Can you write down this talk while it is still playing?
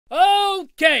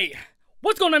Okay,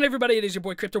 what's going on, everybody? It is your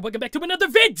boy Crypt. Welcome back to another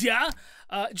video.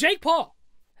 Jake Paul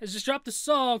has just dropped a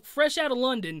song fresh out of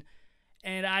London,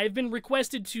 and I've been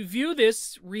requested to view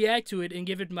this, react to it, and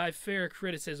give it my fair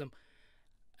criticism.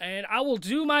 And I will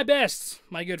do my best,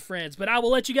 my good friends, but I will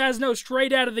let you guys know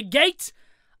straight out of the gate.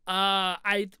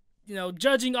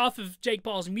 Judging off of Jake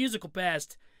Paul's musical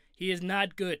past, he is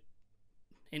not good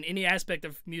in any aspect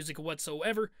of music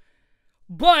whatsoever.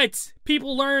 But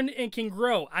people learn and can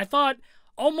grow. I thought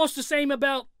almost the same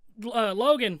about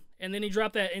Logan, and then he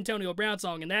dropped that Antonio Brown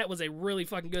song, and that was a really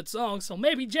fucking good song. So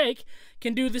maybe Jake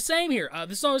can do the same here.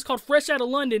 The song is called Fresh Out of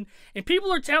London, and people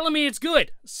are telling me it's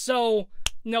good. So,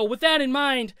 with that in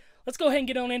mind, let's go ahead and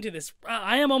get on into this.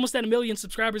 I am almost at 1 million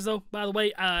subscribers, though, by the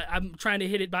way. I'm trying to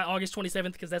hit it by August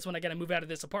 27th, because that's when I got to move out of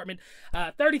this apartment.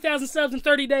 30,000 subs in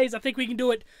 30 days. I think we can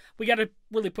do it. We got to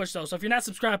really push those. So if you're not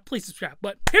subscribed, please subscribe.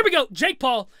 But here we go. Jake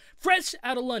Paul, Fresh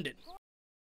Out of London.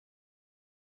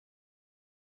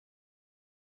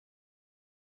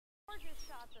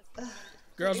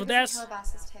 Girls with ass.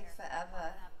 Calabasas take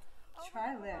forever.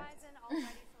 Try Lyft.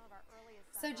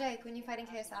 So Jake, when you fighting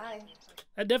KSI?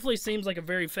 That definitely seems like a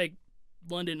very fake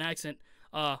London accent.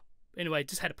 Anyway,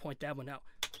 just had to point that one out.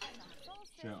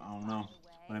 Sure, I don't know.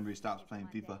 Whenever he stops playing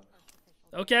FIFA.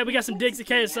 Okay, we got some digs at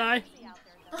KSI.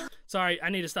 Sorry, I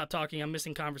need to stop talking. I'm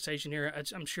missing conversation here.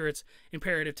 I'm sure it's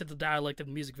imperative to the dialect of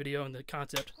the music video and the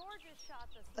concept.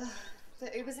 The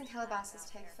Ubers in Calabasas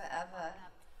take forever.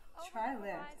 Try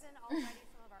Lyft.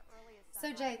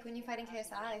 So Jake, when you fighting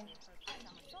KSI?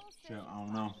 Sure, I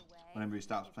don't know. Whenever he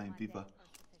stops playing FIFA.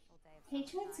 He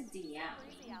tried to DM.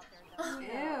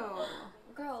 Ew.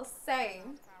 Girl,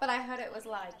 same. But I heard it was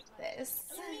like this.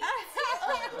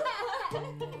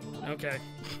 Okay.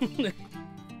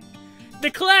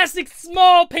 The classic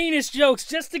small penis jokes,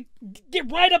 just to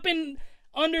get right up in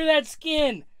under that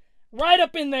skin. Right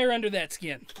up in there under that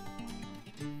skin.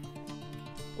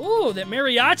 Ooh, that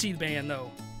mariachi band,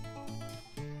 though.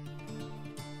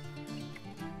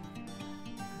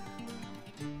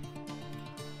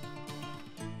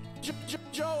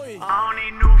 I don't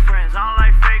need new friends, I don't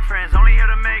like fake friends. Only here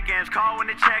to make ends, call when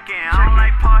they check in. I don't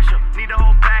like partial, need the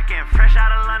whole back end. Fresh out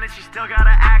of London, she still got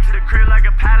an accent. The crib like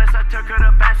a palace, I took her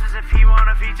to Bastards. If he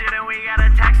wanna feature, then we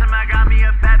gotta tax him. I got me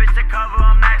a bad bitch to cover.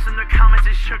 I'm maxing the comments,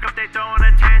 it's shook up, they throwing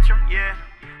a tantrum. Yeah,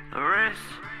 the wrist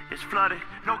is flooded,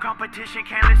 no competition,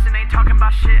 can't listen, ain't talking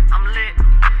about shit. I'm lit,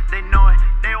 they know it.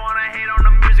 They wanna hate on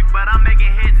the music, but I'm making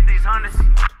hits, these hundreds.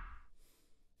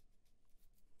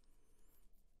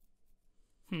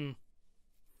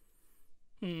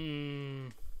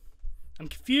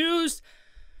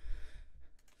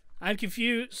 I'm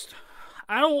confused.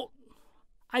 I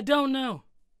don't know.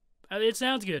 It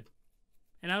sounds good.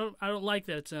 And I don't like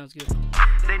that it sounds good.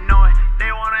 They know it.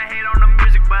 They wanna hate on the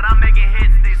music, but I'm making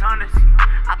hits, these hundreds.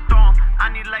 I throw 'em, I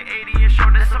need like 80 and show.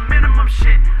 That's some minimum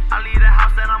shit. I leave the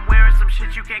house that I'm wearing some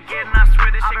shit you can't get, and I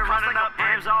swear this shit been running up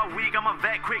M's all week. I'm a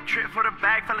vet, quick trip for the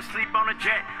bag, fell asleep on a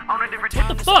jet. On a different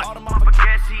What the fuck?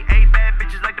 See 8 bad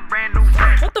bitches like the brand new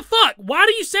vet. What the fuck? Why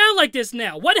do you sound like this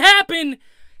now? What happened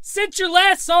since your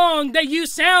last song that you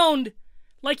sound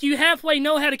like you halfway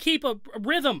know how to keep a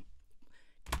rhythm?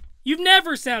 You've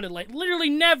never sounded like, literally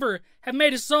never have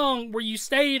made a song where you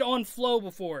stayed on flow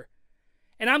before.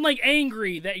 And I'm like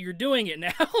angry that you're doing it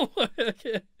now.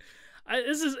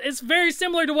 It's very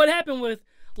similar to what happened with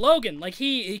Logan. Like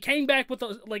he came back with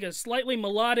a slightly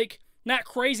melodic, not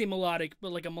crazy melodic,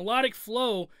 but like a melodic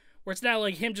flow where it's not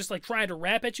like him just like trying to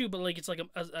rap at you, but like it's like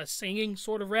a singing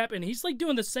sort of rap, and he's like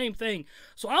doing the same thing.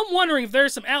 So I'm wondering if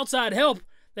there's some outside help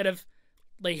that have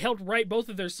like helped write both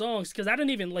of their songs, because I didn't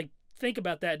even like think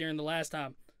about that during the last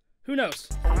time. Who knows?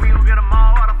 We gon' get them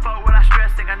all, why the fuck would I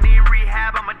stress? Think I need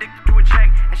rehab, I'm addicted to a check.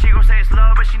 And she gon' say it's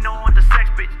love, but she know I want the sex,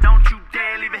 bitch. Don't you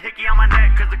dare leave a hickey on my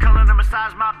neck, cause the color to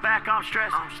massage my back, I'm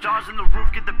stressed. Stars in the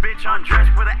roof, get the bitch undressed.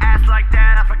 With an ass like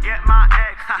that, I forget my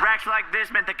ex. Racks like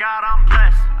this, man, thank God I'm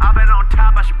blessed. I've been on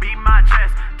top, I should beat my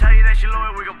chest. Tell you that she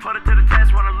loyal, we gon' put it to the test.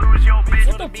 Wanna lose your bitch,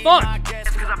 what the fuck?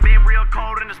 Cause I've been real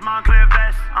cold in this Montclair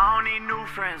vest. I don't need new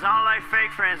friends, I don't like fake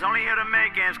friends. Only here to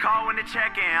make ends, call when they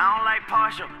check in. I don't like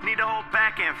partial, need the whole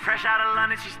back end. Fresh out of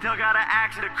London, she still got an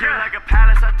accent. The crib like a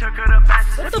palace, I took her to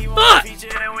Bastards. What the fuck?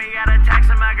 Then we gotta tax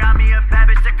him, I got me a bad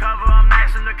bitch to cover. I'm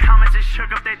maxing the comments, it's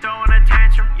shook up, they throwing a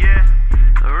tantrum. Yeah,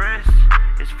 the wrist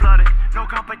is flooded, no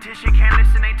competition, can't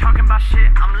listen, ain't talking about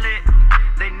shit. I'm lit,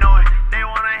 they know it. They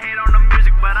wanna hate on the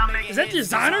music, but I'm making. Is that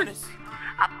Designer?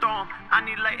 I throw 'em, I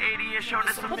need like 80 and show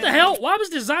this. What the hell? Why was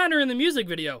Designer in the music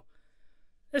video?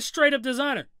 That's straight up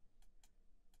Designer.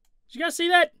 Did you guys see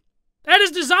that? That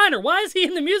is Designer. Why is he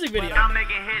in the music video? I'm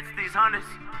making hits, these hundreds.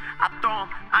 I throw 'em.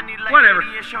 I need like Whatever.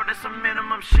 80 a show, that's some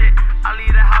minimum shit. I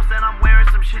leave the house and I'm wearing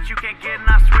some shit you can't get, and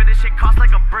I swear this shit costs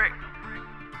like a brick.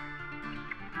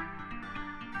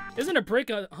 Isn't a brick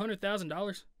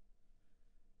 $100,000?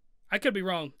 I could be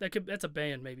wrong. That's a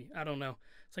band maybe. I don't know.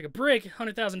 It's like a brick,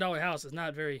 $100,000 house is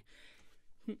not very.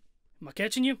 Am I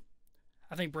catching you?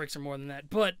 I think bricks are more than that.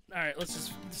 But all right, let's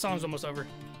just. The song's almost over.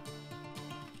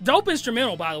 Dope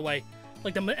instrumental, by the way.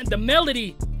 Like the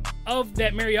melody of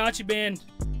that mariachi band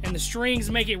and the strings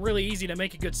make it really easy to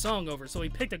make a good song over. So he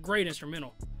picked a great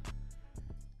instrumental.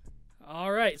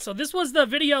 All right, so this was the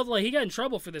video. Like he got in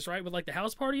trouble for this, right? With like the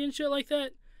house party and shit like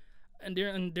that. And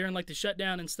during like the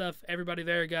shutdown and stuff, everybody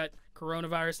there got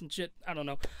coronavirus and shit. I don't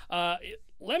know.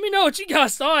 Let me know what you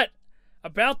guys thought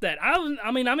about that.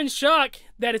 I mean, I'm in shock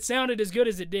that it sounded as good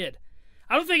as it did.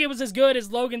 I don't think it was as good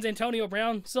as Logan's Antonio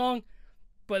Brown song,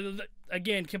 but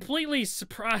again, completely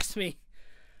surprised me.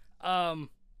 I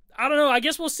don't know. I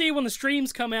guess we'll see when the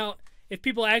streams come out if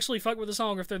people actually fuck with the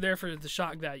song or if they're there for the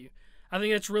shock value. I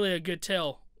think that's really a good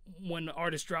tell when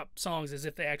artists drop songs, is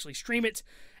if they actually stream it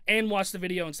and watch the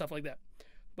video and stuff like that.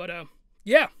 But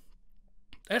yeah,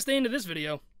 that's the end of this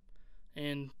video.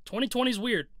 And 2020 is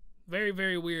weird. Very,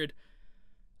 very weird.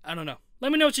 I don't know.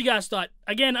 Let me know what you guys thought.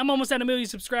 Again, I'm almost at 1 million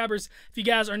subscribers. If you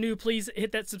guys are new, please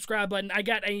hit that subscribe button. I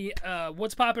got a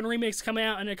What's Poppin' remix coming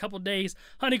out in a couple days.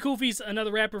 Honey Koofies,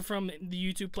 another rapper from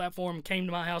the YouTube platform, came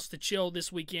to my house to chill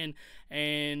this weekend.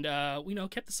 And, you know,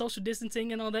 kept the social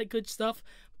distancing and all that good stuff.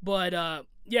 But,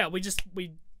 yeah, we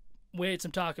ate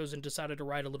some tacos and decided to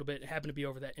write a little bit. It happened to be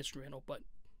over that instrumental. But,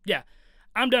 yeah,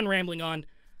 I'm done rambling on.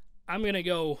 I'm going to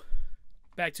go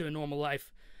back to a normal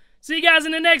life. See you guys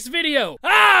in the next video.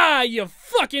 Ah, you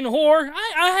fucking whore.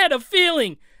 I had a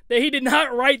feeling that he did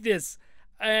not write this.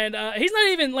 And he's not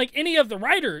even, like, any of the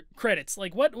writer credits.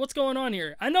 Like, what's going on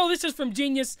here? I know this is from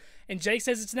Genius, and Jake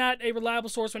says it's not a reliable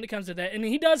source when it comes to that. And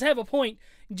he does have a point.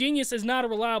 Genius is not a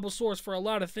reliable source for a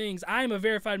lot of things. I am a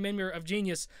verified member of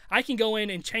Genius. I can go in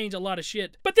and change a lot of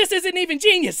shit. But this isn't even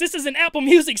Genius. This is an Apple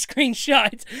Music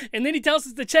screenshot. And then he tells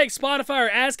us to check Spotify or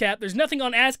ASCAP. There's nothing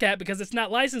on ASCAP because it's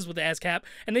not licensed with ASCAP.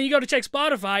 And then you go to check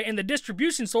Spotify, and the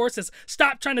distribution source says,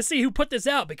 stop trying to see who put this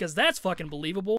out, because that's fucking believable.